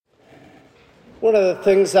One of the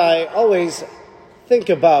things I always think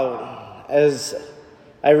about as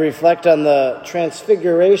I reflect on the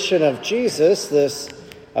transfiguration of Jesus, this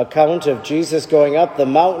account of Jesus going up the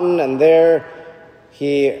mountain, and there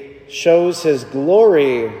he shows his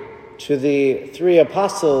glory to the three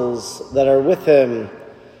apostles that are with him,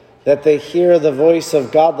 that they hear the voice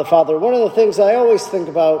of God the Father. One of the things I always think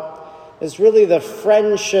about is really the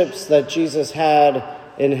friendships that Jesus had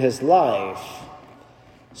in his life.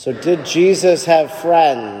 So did Jesus have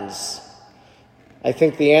friends? I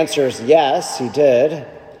think the answer is yes, he did.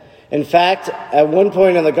 In fact, at one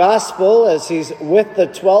point in the gospel, as he's with the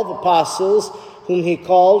 12 apostles whom he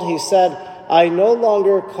called, he said, "I no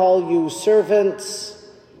longer call you servants,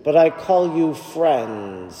 but I call you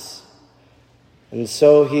friends." And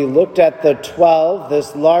so he looked at the 12,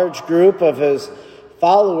 this large group of his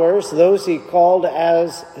followers, those he called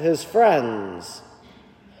as his friends.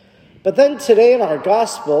 But then today in our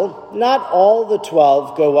gospel, not all the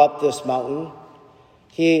 12 go up this mountain.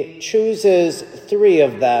 He chooses 3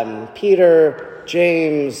 of them, Peter,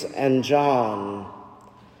 James, and John.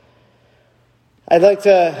 I'd like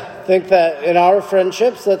to think that in our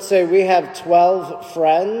friendships, let's say we have 12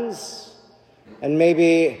 friends, and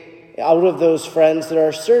maybe out of those friends, there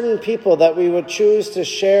are certain people that we would choose to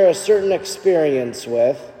share a certain experience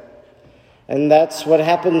with. And that's what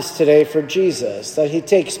happens today for Jesus, that he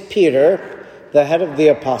takes Peter, the head of the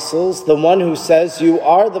apostles, the one who says, "You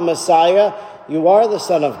are the Messiah, you are the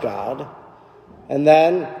Son of God." And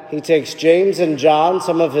then he takes James and John,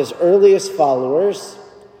 some of his earliest followers,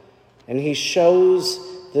 and he shows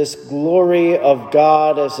this glory of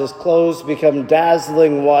God as his clothes become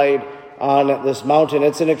dazzling white on this mountain.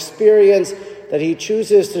 It's an experience that he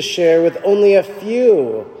chooses to share with only a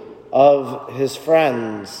few of his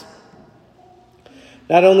friends.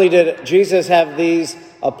 Not only did Jesus have these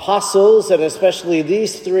apostles, and especially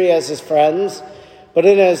these 3 as his friends, but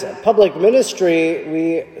in his public ministry,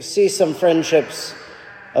 we see some friendships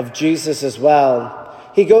of Jesus as well.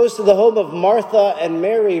 He goes to the home of Martha and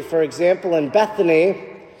Mary, for example, in Bethany.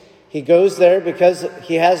 He goes there because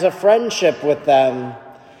he has a friendship with them.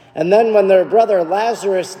 And then when their brother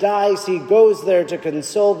Lazarus dies, he goes there to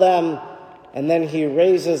console them, and then he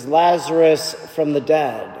raises Lazarus from the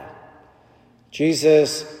dead.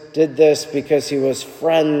 Jesus did this because he was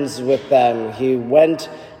friends with them. He went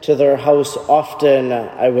to their house often,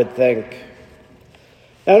 I would think.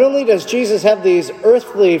 Not only does Jesus have these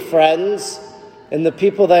earthly friends in the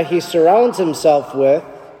people that he surrounds himself with,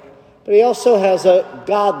 but he also has a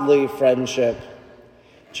godly friendship.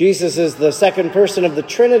 Jesus is the second person of the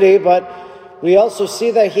Trinity, but we also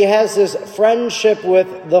see that he has this friendship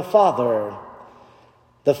with the Father.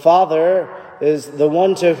 The Father is the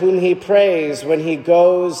one to whom he prays when he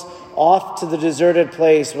goes off to the deserted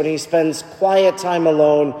place, when he spends quiet time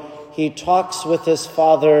alone. He talks with his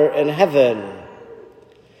Father in heaven.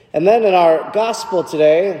 And then in our gospel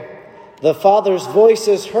today, the Father's voice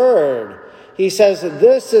is heard. He says,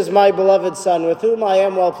 "This is my beloved Son, with whom I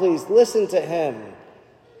am well pleased. Listen to him."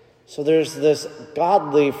 So there's this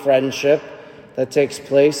godly friendship that takes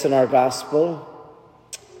place in our gospel.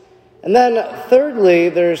 And then thirdly,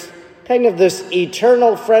 there's kind of this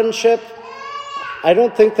eternal friendship. I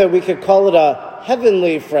don't think that we could call it a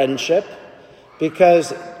heavenly friendship,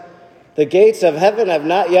 because the gates of heaven have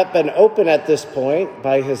not yet been opened at this point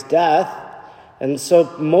by his death. And so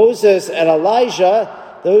Moses and Elijah,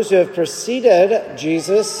 those who have preceded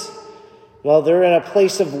Jesus, well, they're in a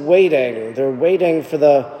place of waiting. They're waiting for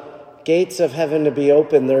the gates of heaven to be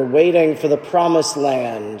open. They're waiting for the promised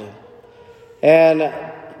land. And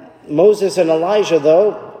Moses and Elijah,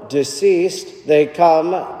 though deceased, they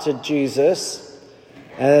come to Jesus,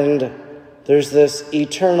 and there's this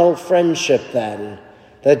eternal friendship then.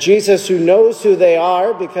 That Jesus, who knows who they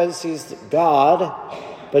are because he's God,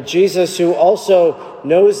 but Jesus who also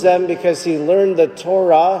knows them because he learned the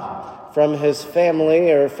Torah from his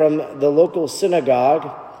family or from the local synagogue,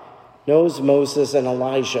 knows Moses and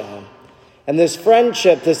Elijah. And this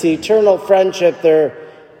friendship, this eternal friendship, they're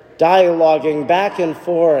dialoguing back and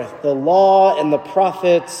forth, the law and the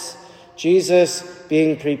prophets, Jesus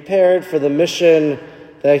being prepared for the mission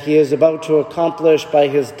that he is about to accomplish by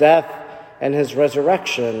his death and his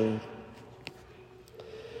resurrection.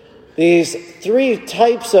 These 3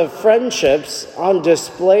 types of friendships on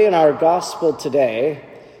display in our gospel today,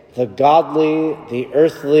 the godly, the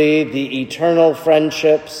earthly, the eternal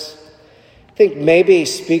friendships, I think maybe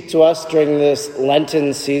speak to us during this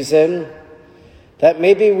Lenten season, that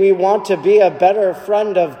maybe we want to be a better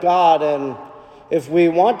friend of God. And if we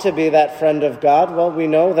want to be that friend of God, well, we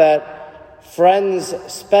know that friends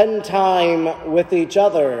spend time with each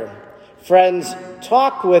other. Friends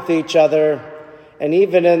talk with each other, And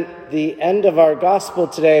even in the end of our gospel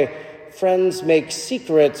today, friends make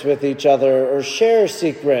secrets with each other or share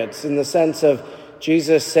secrets, in the sense of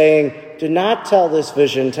Jesus saying, do not tell this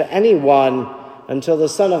vision to anyone until the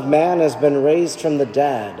Son of Man has been raised from the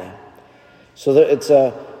dead. So that it's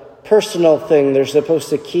a personal thing they're supposed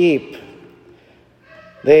to keep.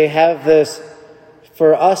 They have this,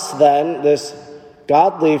 for us then, this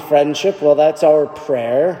godly friendship. Well, that's our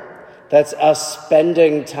prayer. That's us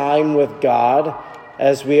spending time with God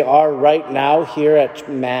as we are right now here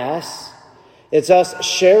at Mass. It's us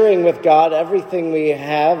sharing with God everything we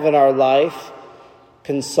have in our life,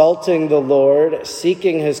 consulting the Lord,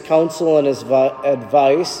 seeking his counsel and his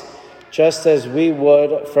advice, just as we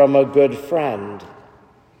would from a good friend.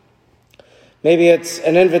 Maybe it's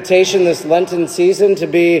an invitation this Lenten season to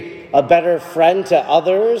be a better friend to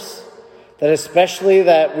others,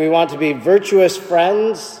 that we want to be virtuous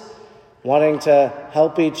friends, wanting to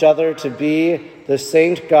help each other to be the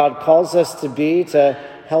saint God calls us to be, to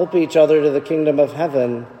help each other to the kingdom of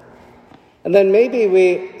heaven. And then maybe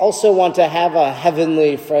we also want to have a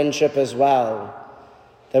heavenly friendship as well,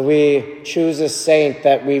 that we choose a saint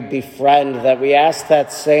that we befriend, that we ask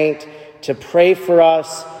that saint to pray for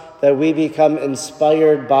us, that we become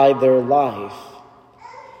inspired by their life.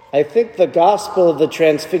 I think the gospel of the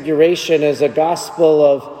Transfiguration is a gospel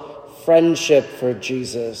of friendship for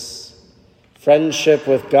Jesus. Friendship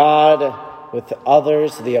with God, with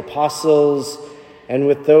others, the apostles, and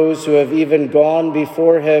with those who have even gone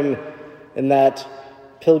before him in that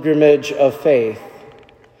pilgrimage of faith.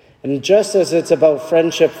 And just as it's about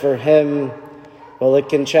friendship for him, well, it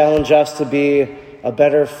can challenge us to be a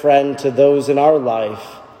better friend to those in our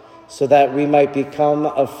life, so that we might become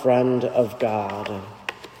a friend of God.